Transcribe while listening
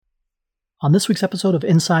On this week's episode of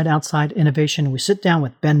Inside Outside Innovation, we sit down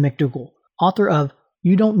with Ben McDougall, author of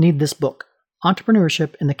You Don't Need This Book,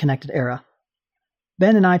 Entrepreneurship in the Connected Era.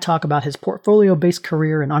 Ben and I talk about his portfolio-based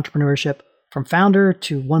career in entrepreneurship, from founder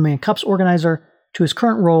to 1 Million Cups organizer to his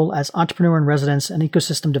current role as entrepreneur in residence and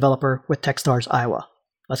ecosystem developer with Techstars Iowa.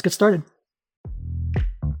 Let's get started.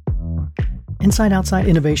 Inside Outside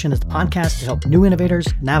Innovation is the podcast to help new innovators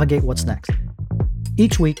navigate what's next.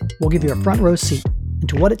 Each week, we'll give you a front row seat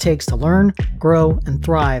into what it takes to learn, grow, and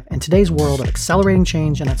thrive in today's world of accelerating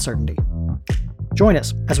change and uncertainty. Join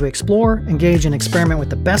us as we explore, engage, and experiment with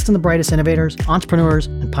the best and the brightest innovators, entrepreneurs,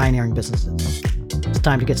 and pioneering businesses. It's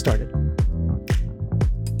time to get started.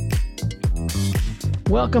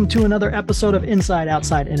 Welcome to another episode of Inside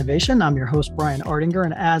Outside Innovation. I'm your host, Brian Ardinger,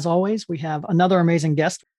 and as always, we have another amazing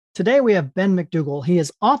guest. Today, we have Ben McDougall. He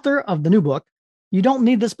is author of the new book, You Don't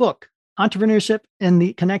Need This Book, Entrepreneurship in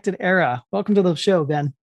the Connected Era. Welcome to the show,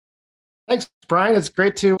 Ben. Thanks, Brian. It's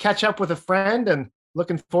great to catch up with a friend and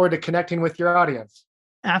looking forward to connecting with your audience.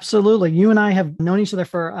 Absolutely. You and I have known each other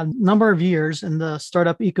for a number of years in the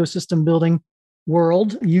startup ecosystem building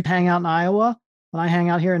world. You hang out in Iowa, and I hang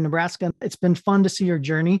out here in Nebraska. It's been fun to see your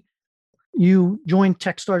journey. You joined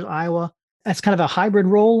Techstars Iowa as kind of a hybrid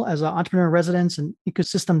role as an entrepreneur in residence and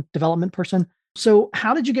ecosystem development person. So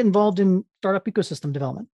how did you get involved in startup ecosystem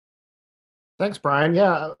development? Thanks, Brian.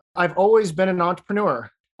 Yeah, I've always been an entrepreneur.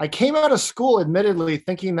 I came out of school, admittedly,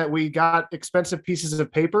 thinking that we got expensive pieces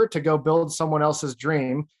of paper to go build someone else's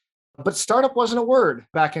dream. But startup wasn't a word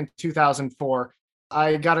back in 2004.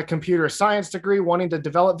 I got a computer science degree wanting to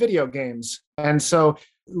develop video games. And so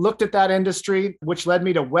looked at that industry, which led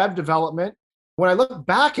me to web development. When I look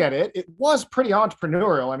back at it, it was pretty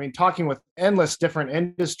entrepreneurial. I mean, talking with endless different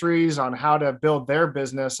industries on how to build their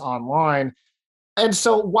business online. And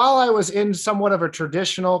so while I was in somewhat of a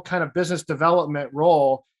traditional kind of business development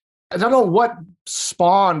role, I don't know what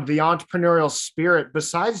spawned the entrepreneurial spirit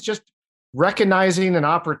besides just recognizing an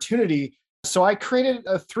opportunity. So I created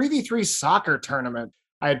a 3v3 soccer tournament.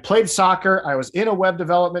 I had played soccer, I was in a web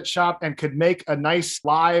development shop and could make a nice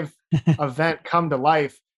live event come to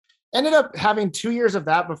life. Ended up having 2 years of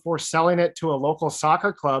that before selling it to a local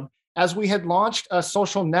soccer club as we had launched a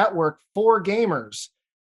social network for gamers.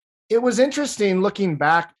 It was interesting looking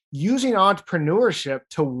back, using entrepreneurship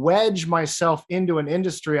to wedge myself into an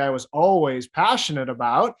industry I was always passionate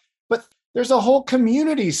about, but there's a whole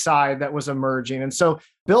community side that was emerging. And so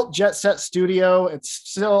built Jet Set Studio. It's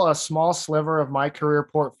still a small sliver of my career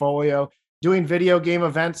portfolio, doing video game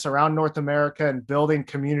events around North America and building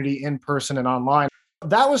community in person and online.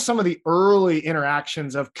 That was some of the early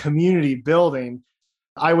interactions of community building.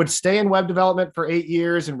 I would stay in web development for 8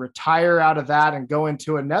 years and retire out of that and go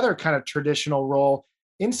into another kind of traditional role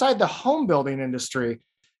inside the home building industry.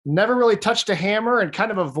 Never really touched a hammer and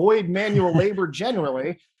kind of avoid manual labor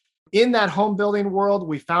generally. In that home building world,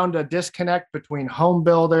 we found a disconnect between home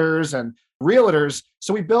builders and realtors.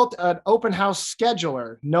 So we built an open house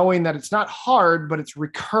scheduler, knowing that it's not hard, but it's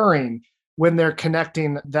recurring when they're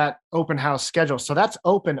connecting that open house schedule. So that's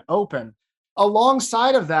open.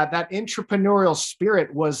 Alongside of that, that entrepreneurial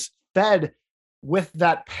spirit was fed with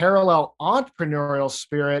that parallel entrepreneurial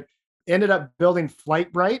spirit. Ended up building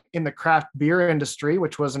Flightbright in the craft beer industry,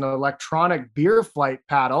 which was an electronic beer flight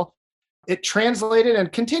paddle. It translated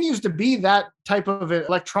and continues to be that type of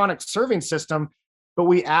electronic serving system, but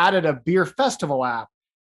we added a beer festival app.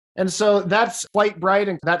 And so that's Flightbright,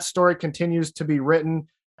 and that story continues to be written.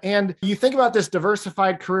 And you think about this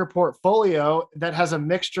diversified career portfolio that has a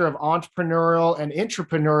mixture of entrepreneurial and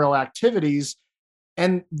intrapreneurial activities.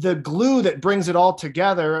 And the glue that brings it all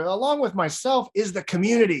together, along with myself, is the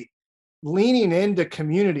community. Leaning into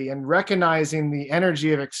community and recognizing the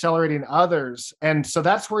energy of accelerating others. And so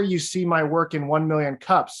that's where you see my work in 1 Million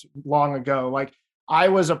Cups long ago. Like I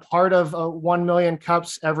was a part of 1 Million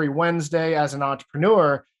Cups every Wednesday as an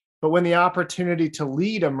entrepreneur, but when the opportunity to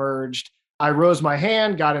lead emerged, I rose my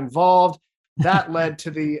hand, got involved. That led to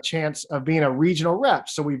the chance of being a regional rep.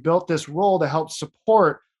 So we built this role to help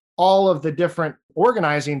support all of the different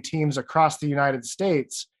organizing teams across the United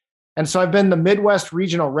States. And so I've been the Midwest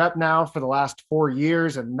regional rep now for the last 4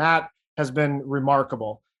 years, and that has been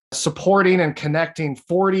remarkable. Supporting and connecting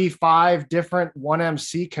 45 different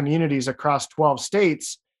 1MC communities across 12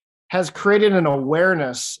 states has created an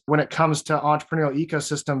awareness when it comes to entrepreneurial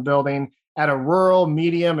ecosystem building at a rural,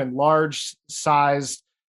 medium, and large size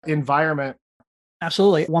environment.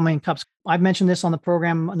 Absolutely. 1 Million Cups. I've mentioned this on the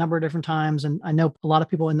program a number of different times, and I know a lot of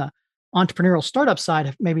people in the entrepreneurial startup side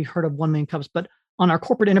have maybe heard of 1 Million Cups, but on our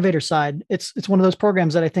corporate innovator side, it's one of those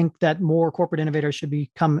programs that I think that more corporate innovators should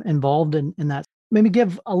become involved in that. Maybe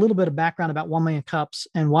give a little bit of background about 1 Million Cups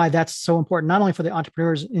and why that's so important, not only for the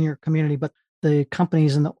entrepreneurs in your community, but the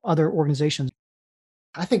companies and the other organizations.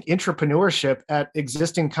 I think entrepreneurship at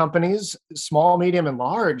existing companies, small, medium, and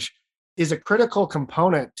large, is a critical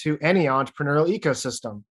component to any entrepreneurial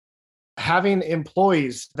ecosystem. Having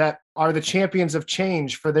employees that are the champions of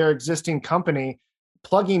change for their existing company,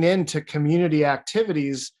 plugging into community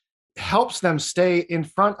activities helps them stay in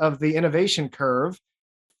front of the innovation curve,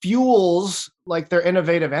 fuels like their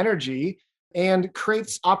innovative energy, and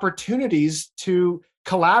creates opportunities to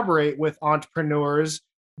collaborate with entrepreneurs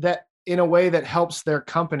that in a way that helps their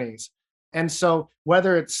companies. And so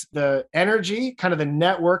whether it's the energy, kind of the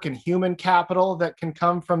network and human capital that can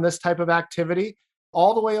come from this type of activity,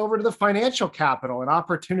 all the way over to the financial capital and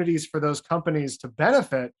opportunities for those companies to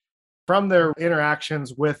benefit from their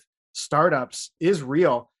interactions with startups is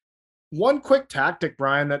real. One quick tactic,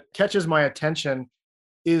 Brian, that catches my attention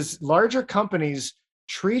is larger companies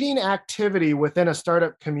treating activity within a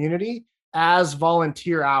startup community as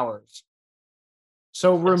volunteer hours.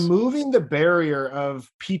 So removing the barrier of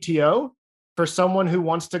PTO for someone who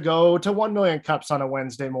wants to go to 1 Million Cups on a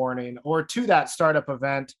Wednesday morning or to that startup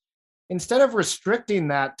event, instead of restricting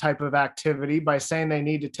that type of activity by saying they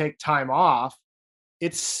need to take time off,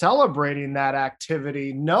 it's celebrating that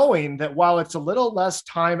activity, knowing that while it's a little less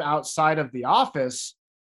time outside of the office,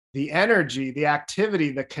 the energy, the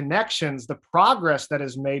activity, the connections, the progress that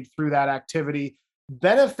is made through that activity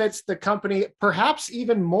benefits the company perhaps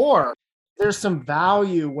even more. There's some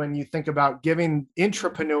value when you think about giving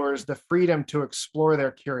entrepreneurs the freedom to explore their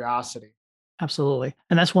curiosity. Absolutely.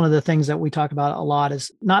 And that's one of the things that we talk about a lot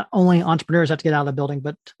is not only entrepreneurs have to get out of the building,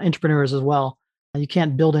 but entrepreneurs as well. You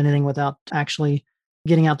can't build anything without actually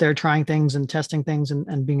getting out there, trying things and testing things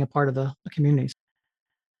and being a part of the communities.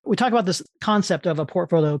 We talk about this concept of a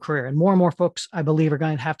portfolio career, and more folks, I believe, are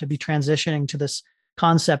going to have to be transitioning to this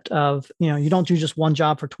concept of, you don't do just one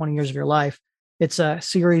job for 20 years of your life. It's a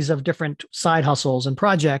series of different side hustles and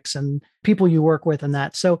projects and people you work with and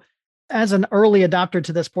that. So as an early adopter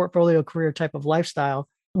to this portfolio career type of lifestyle,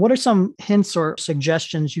 what are some hints or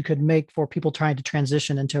suggestions you could make for people trying to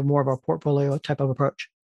transition into more of a portfolio type of approach?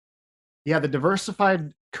 Yeah, the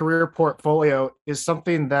diversified career portfolio is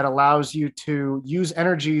something that allows you to use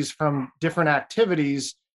energies from different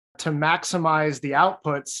activities to maximize the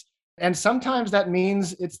outputs. And sometimes that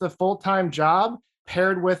means it's the full-time job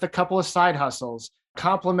paired with a couple of side hustles,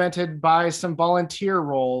 complemented by some volunteer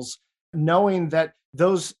roles, knowing that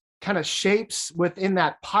those kind of shapes within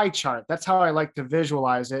that pie chart, that's how I like to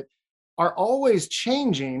visualize it, are always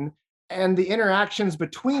changing. And the interactions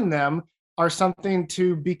between them are something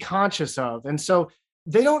to be conscious of. And so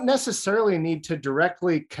they don't necessarily need to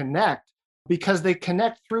directly connect because they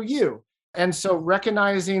connect through you. And so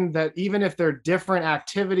recognizing that even if they're different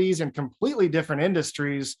activities and completely different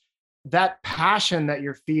industries, that passion that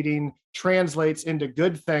you're feeding translates into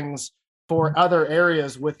good things for other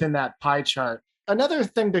areas within that pie chart. Another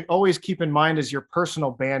thing to always keep in mind is your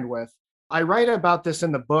personal bandwidth. I write about this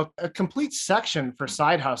in the book, a complete section for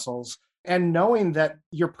side hustles, and knowing that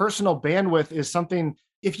your personal bandwidth is something,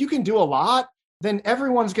 if you can do a lot, then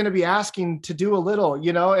everyone's going to be asking to do a little,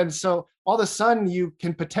 and so all of a sudden you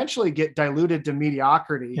can potentially get diluted to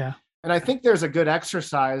mediocrity. Yeah. And I think there's a good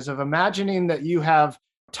exercise of imagining that you have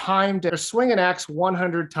time to swing an axe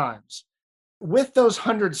 100 times. With those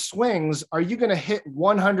 100 swings, are you going to hit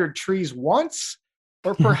 100 trees once,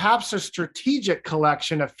 or perhaps a strategic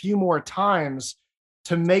collection a few more times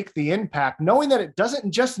to make the impact, knowing that it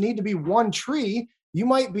doesn't just need to be one tree? You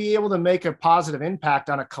might be able to make a positive impact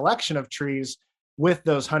on a collection of trees with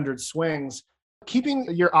those 100 swings. Keeping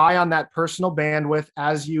your eye on that personal bandwidth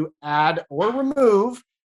as you add or remove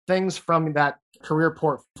things from that career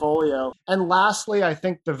portfolio. And lastly, I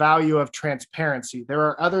think the value of transparency. There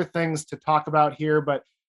are other things to talk about here, but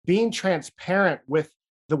being transparent with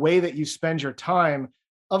the way that you spend your time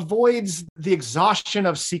avoids the exhaustion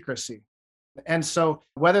of secrecy. And so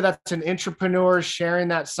whether that's an entrepreneur sharing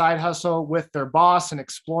that side hustle with their boss and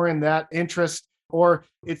exploring that interest, or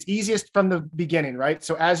it's easiest from the beginning, right?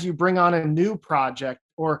 So as you bring on a new project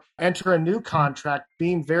or enter a new contract,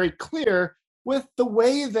 being very clear with the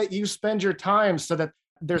way that you spend your time so that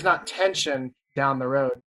there's not tension down the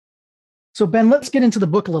road. So Ben, let's get into the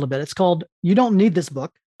book a little bit. It's called You Don't Need This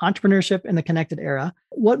Book, Entrepreneurship in the Connected Era.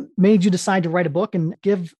 What made you decide to write a book, and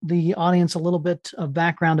give the audience a little bit of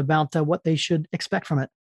background about what they should expect from it?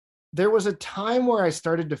 There was a time where I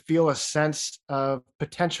started to feel a sense of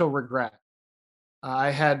potential regret.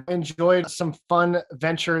 I had enjoyed some fun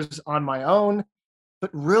ventures on my own,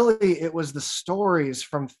 but really it was the stories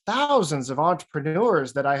from thousands of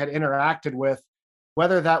entrepreneurs that I had interacted with,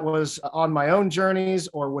 whether that was on my own journeys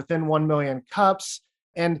or within 1 million cups,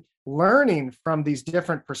 and learning from these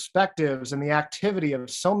different perspectives and the activity of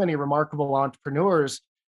so many remarkable entrepreneurs.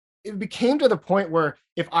 It became to the point where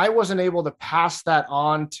if I wasn't able to pass that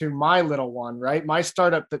on to my little one, right, my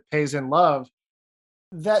startup that pays in love,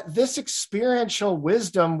 that this experiential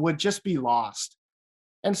wisdom would just be lost.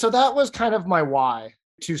 And so that was kind of my why,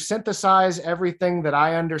 to synthesize everything that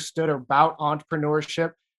I understood about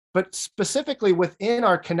entrepreneurship, but specifically within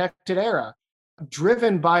our connected era,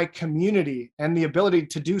 driven by community and the ability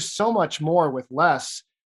to do so much more with less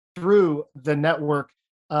through the network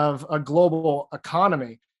of a global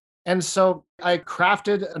economy. And so I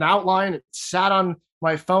crafted an outline. It sat on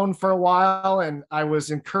my phone for a while, and I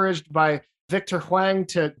was encouraged by Victor Huang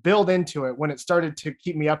to build into it when it started to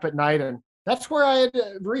keep me up at night. And that's where I had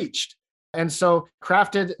reached. And so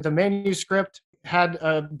crafted the manuscript, had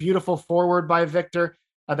a beautiful foreword by Victor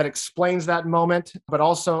that explains that moment, but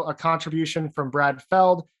also a contribution from Brad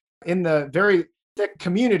Feld in the very thick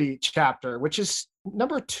community chapter, which is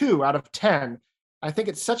number 2 out of 10. I think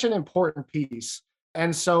it's such an important piece.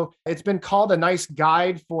 And so it's been called a nice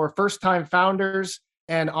guide for first-time founders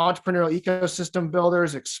and entrepreneurial ecosystem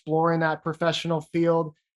builders exploring that professional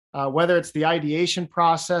field, whether it's the ideation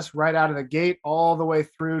process right out of the gate, all the way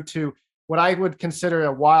through to what I would consider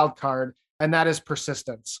a wild card, and that is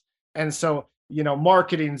persistence. And so,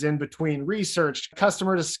 marketing's in between, research,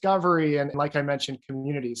 customer discovery, and like I mentioned,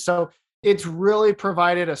 community. So it's really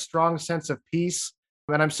provided a strong sense of peace.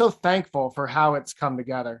 And I'm so thankful for how it's come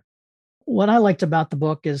together. What I liked about the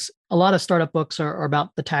book is a lot of startup books are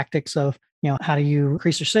about the tactics of, how do you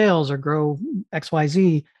increase your sales or grow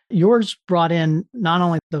XYZ. Yours brought in not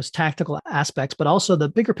only those tactical aspects, but also the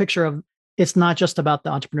bigger picture of it's not just about the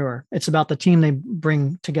entrepreneur. It's about the team they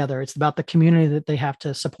bring together. It's about the community that they have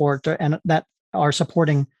to support and that are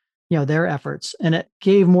supporting, their efforts. And it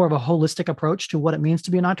gave more of a holistic approach to what it means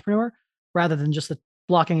to be an entrepreneur rather than just the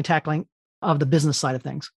blocking and tackling of the business side of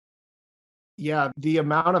things. Yeah, the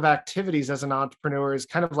amount of activities as an entrepreneur is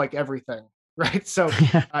kind of like everything, right? So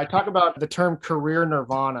Yeah. I talk about the term career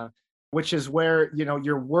nirvana, which is where,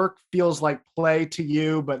 your work feels like play to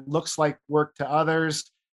you, but looks like work to others.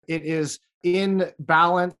 It is in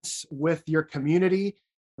balance with your community,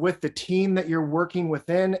 with the team that you're working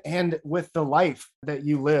within, and with the life that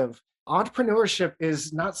you live. Entrepreneurship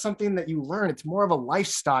is not something that you learn, it's more of a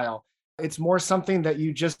lifestyle. It's more something that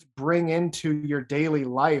you just bring into your daily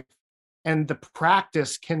life. And the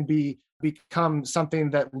practice can become something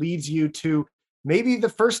that leads you to maybe the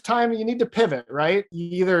first time you need to pivot, right?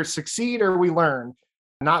 You either succeed or we learn.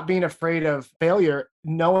 Not being afraid of failure,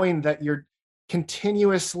 knowing that you're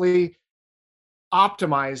continuously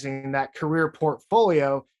optimizing that career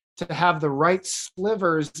portfolio to have the right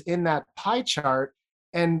slivers in that pie chart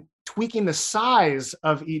and tweaking the size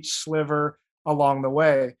of each sliver along the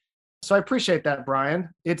way. So I appreciate that, Brian.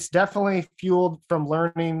 It's definitely fueled from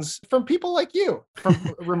learnings from people like you, from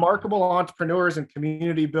remarkable entrepreneurs and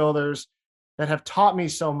community builders that have taught me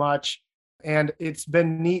so much. And it's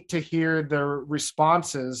been neat to hear the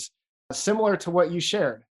responses similar to what you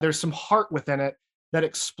shared. There's some heart within it that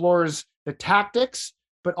explores the tactics,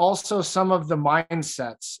 but also some of the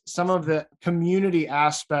mindsets, some of the community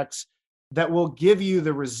aspects that will give you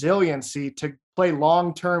the resiliency to play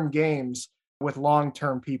long-term games with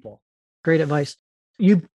long-term people. Great advice.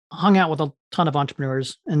 You hung out with a ton of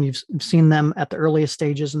entrepreneurs and you've seen them at the earliest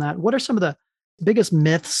stages and that. What are some of the biggest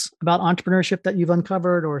myths about entrepreneurship that you've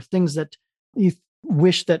uncovered or things that you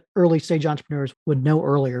wish that early stage entrepreneurs would know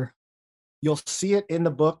earlier? You'll see it in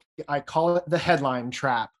the book. I call it the headline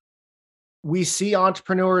trap. We see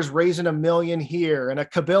entrepreneurs raising $1 million here and a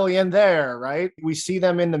kabillion there, right? We see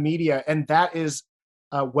them in the media, and that is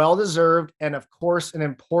well-deserved and, of course, an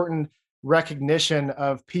important recognition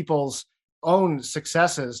of people's own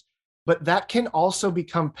successes. But that can also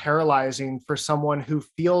become paralyzing for someone who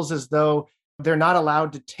feels as though they're not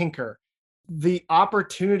allowed to tinker. The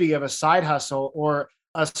opportunity of a side hustle or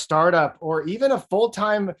a startup or even a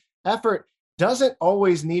full-time effort doesn't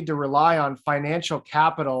always need to rely on financial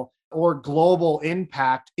capital or global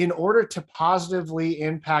impact in order to positively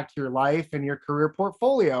impact your life and your career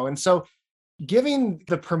portfolio. And so giving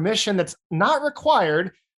the permission that's not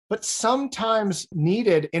required, but sometimes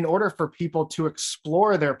needed in order for people to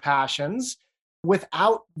explore their passions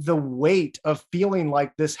without the weight of feeling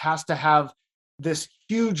like this has to have this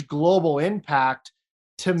huge global impact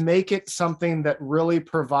to make it something that really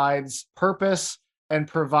provides purpose and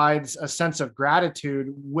provides a sense of gratitude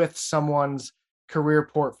with someone's career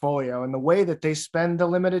portfolio and the way that they spend the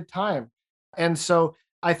limited time. And so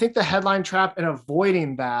I think the headline trap and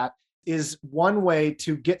avoiding that is one way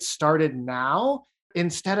to get started now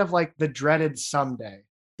instead of like the dreaded someday.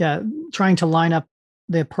 Yeah, trying to line up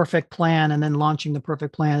the perfect plan and then launching the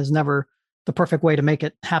perfect plan is never the perfect way to make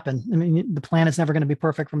it happen. I mean, the plan is never going to be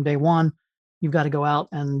perfect from day one. You've got to go out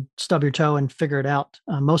and stub your toe and figure it out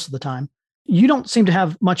most of the time. You don't seem to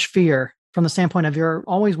have much fear from the standpoint of you're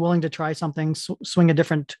always willing to try something, swing a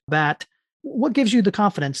different bat. What gives you the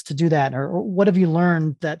confidence to do that? Or what have you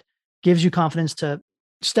learned that gives you confidence to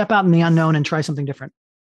step out in the unknown and try something different?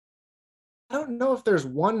 I don't know if there's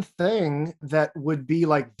one thing that would be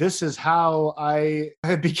like, this is how I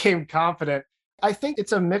became confident. I think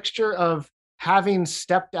it's a mixture of having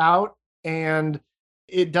stepped out and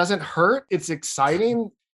it doesn't hurt. It's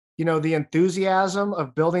exciting, the enthusiasm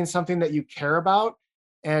of building something that you care about.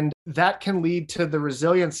 And that can lead to the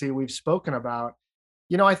resiliency we've spoken about.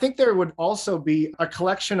 I think there would also be a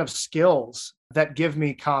collection of skills that give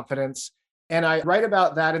me confidence. And I write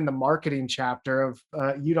about that in the marketing chapter of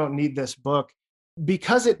You Don't Need This Book,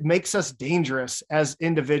 because it makes us dangerous as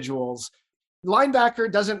individuals.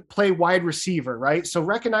 Linebacker doesn't play wide receiver, right? So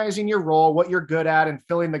recognizing your role, what you're good at, and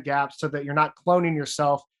filling the gaps so that you're not cloning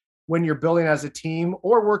yourself when you're building as a team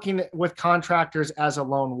or working with contractors as a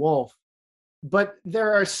lone wolf. But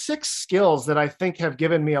there are 6 skills that I think have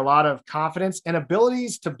given me a lot of confidence and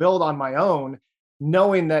abilities to build on my own,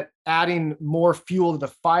 knowing that adding more fuel to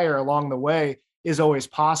the fire along the way is always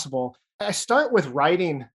possible. I start with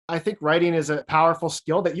writing. I think writing is a powerful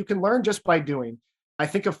skill that you can learn just by doing. I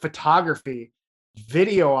think of photography,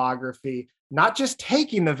 videography, not just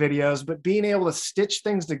taking the videos, but being able to stitch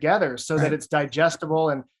things together so that it's digestible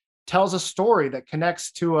and tells a story that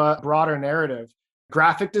connects to a broader narrative.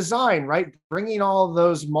 Graphic design, right? Bringing all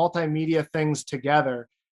those multimedia things together.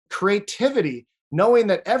 Creativity, knowing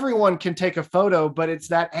that everyone can take a photo, but it's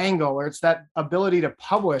that angle or it's that ability to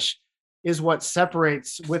publish is what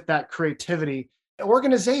separates with that creativity.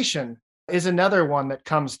 Organization is another one that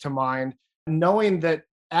comes to mind, knowing that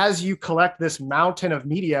as you collect this mountain of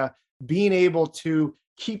media, being able to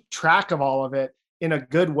keep track of all of it in a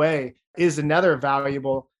good way is another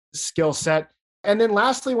valuable skill set. And then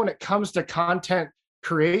lastly, when it comes to content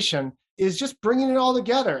creation, is just bringing it all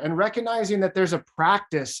together and recognizing that there's a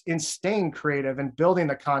practice in staying creative and building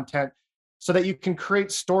the content so that you can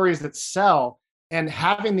create stories that sell. And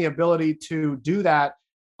having the ability to do that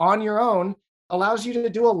on your own allows you to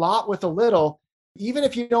do a lot with a little. Even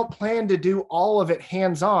if you don't plan to do all of it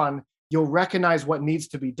hands-on, you'll recognize what needs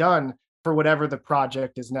to be done for whatever the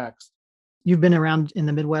project is next. You've been around in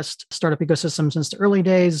the Midwest startup ecosystem since the early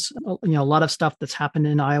days. A lot of stuff that's happened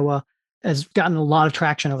in Iowa has gotten a lot of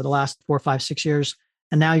traction over the last 4, 5, 6 years.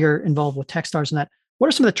 And now you're involved with Techstars and that. What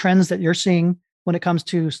are some of the trends that you're seeing when it comes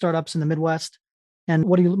to startups in the Midwest? And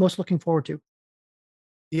what are you most looking forward to?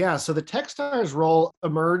 Yeah, so the Techstars role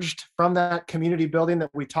emerged from that community building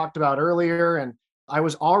that we talked about earlier. And I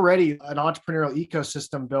was already an entrepreneurial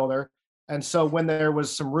ecosystem builder. And so when there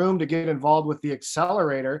was some room to get involved with the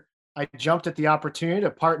accelerator, I jumped at the opportunity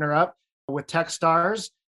to partner up with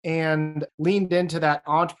Techstars and leaned into that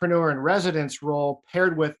entrepreneur in residence role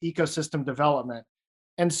paired with ecosystem development.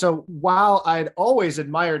 And so while I'd always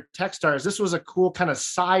admired Techstars, this was a cool kind of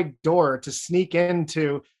side door to sneak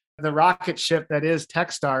into the rocket ship that is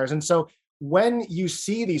Techstars. And so when you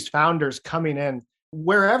see these founders coming in,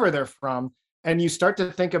 wherever they're from, and you start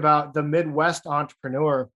to think about the Midwest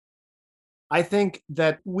entrepreneur, I think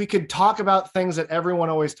that we could talk about things that everyone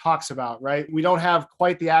always talks about, right? We don't have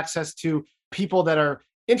quite the access to people that are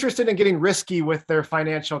interested in getting risky with their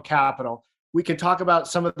financial capital. We can talk about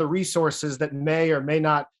some of the resources that may or may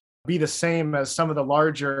not be the same as some of the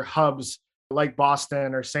larger hubs like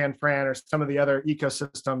Boston or San Fran or some of the other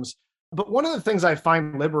ecosystems. But one of the things I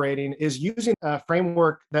find liberating is using a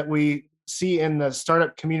framework that we see in the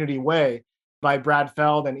Startup Community Way by Brad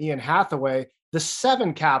Feld and Ian Hathaway, the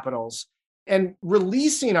 7 capitals, and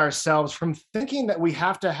releasing ourselves from thinking that we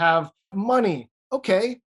have to have money.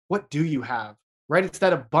 Okay, what do you have? Right? It's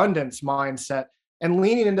that abundance mindset and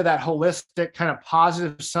leaning into that holistic kind of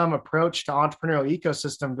positive sum approach to entrepreneurial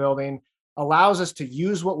ecosystem building allows us to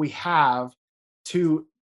use what we have to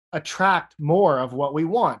attract more of what we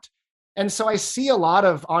want. And so I see a lot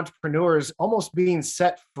of entrepreneurs almost being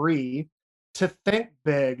set free to think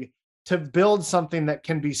big, to build something that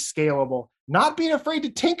can be scalable, not being afraid to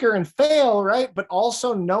tinker and fail, right? But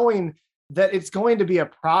also knowing that it's going to be a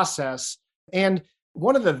process. And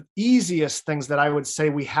one of the easiest things that I would say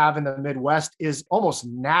we have in the Midwest is almost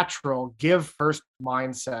natural give first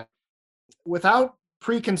mindset. Without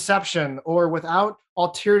preconception or without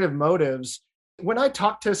alternative motives, when I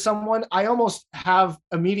talk to someone, I almost have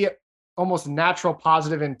immediate, almost natural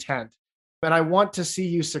positive intent. And I want to see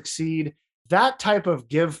you succeed. That type of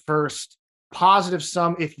give first positive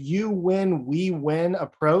sum, if you win, we win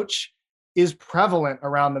approach is prevalent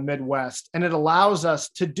around the Midwest. And it allows us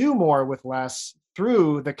to do more with less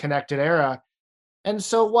through the connected era. And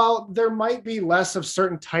so while there might be less of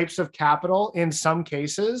certain types of capital in some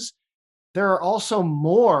cases, there are also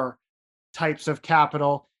more types of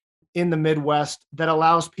capital in the Midwest that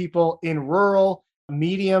allows people in rural,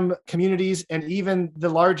 medium communities, and even the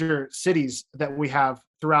larger cities that we have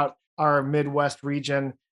throughout our Midwest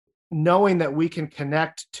region, knowing that we can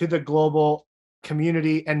connect to the global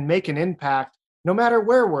community and make an impact no matter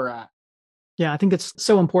where we're at. Yeah, I think it's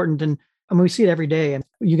so important. And I mean, we see it every day. And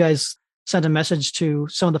you guys sent a message to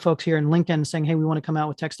some of the folks here in Lincoln saying, hey, we want to come out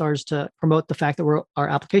with Techstars to promote the fact that our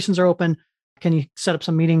applications are open. Can you set up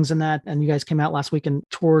some meetings in that? And you guys came out last week and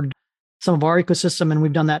toured some of our ecosystem. And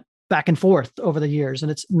we've done that back and forth over the years.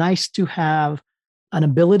 And it's nice to have an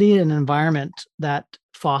ability and an environment that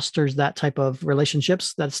fosters that type of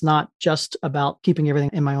relationships. That's not just about keeping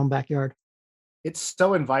everything in my own backyard. It's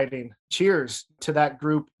so inviting. Cheers to that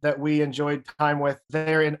group that we enjoyed time with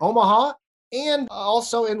there in Omaha and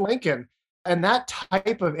also in Lincoln. And that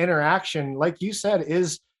type of interaction, like you said,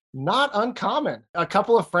 is not uncommon. A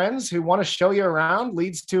couple of friends who want to show you around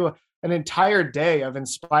leads to an entire day of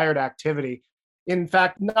inspired activity. In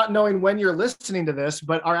fact, not knowing when you're listening to this,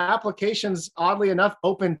 but our applications, oddly enough,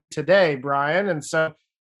 open today, Brian. And so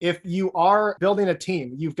if you are building a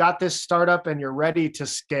team, you've got this startup and you're ready to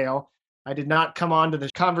scale. I did not come on to the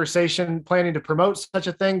conversation planning to promote such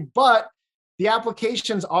a thing, but the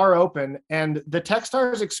applications are open and the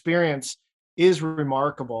Techstars experience is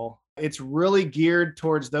remarkable. It's really geared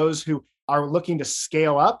towards those who are looking to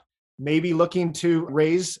scale up, maybe looking to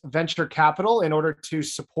raise venture capital in order to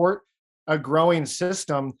support a growing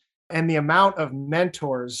system. And the amount of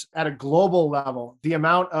mentors at a global level, the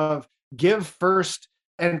amount of give first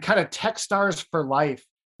and kind of Techstars for life,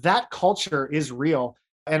 that culture is real.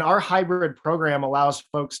 And our hybrid program allows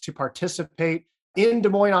folks to participate in Des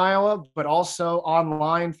Moines, Iowa, but also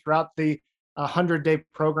online throughout the 100-day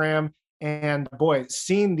program. And boy,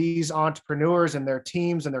 seeing these entrepreneurs and their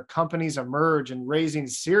teams and their companies emerge and raising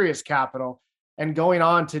serious capital and going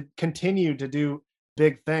on to continue to do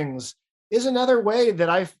big things is another way that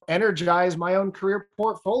I've energized my own career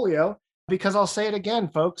portfolio, because I'll say it again,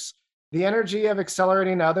 folks, the energy of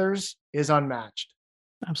accelerating others is unmatched.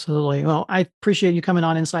 Absolutely. Well, I appreciate you coming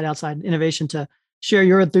on Inside Outside Innovation to share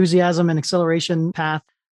your enthusiasm and acceleration path.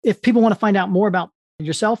 If people want to find out more about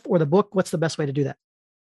yourself or the book, what's the best way to do that?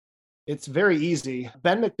 It's very easy.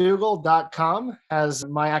 benmcdougall.com has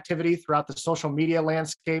my activity throughout the social media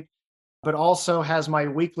landscape, but also has my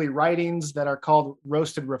weekly writings that are called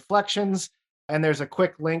Roasted Reflections. And there's a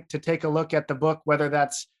quick link to take a look at the book, whether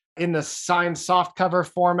that's in the signed softcover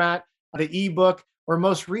format, the ebook, or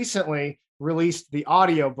most recently released the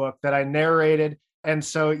audiobook that I narrated. And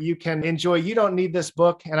so you can enjoy. You don't need this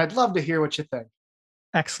book. And I'd love to hear what you think.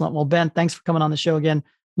 Excellent. Well, Ben, thanks for coming on the show again.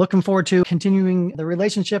 Looking forward to continuing the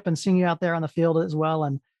relationship and seeing you out there on the field as well.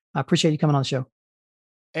 And I appreciate you coming on the show.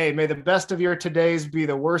 Hey, may the best of your todays be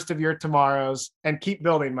the worst of your tomorrows, and keep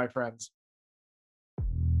building, my friends.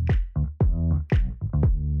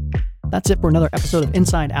 That's it for another episode of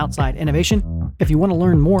Inside Outside Innovation. If you want to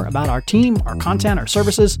learn more about our team, our content, our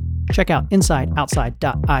services, check out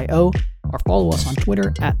insideoutside.io or follow us on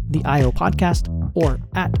Twitter at the IO Podcast or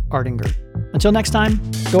at Ardinger. Until next time,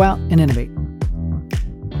 go out and innovate.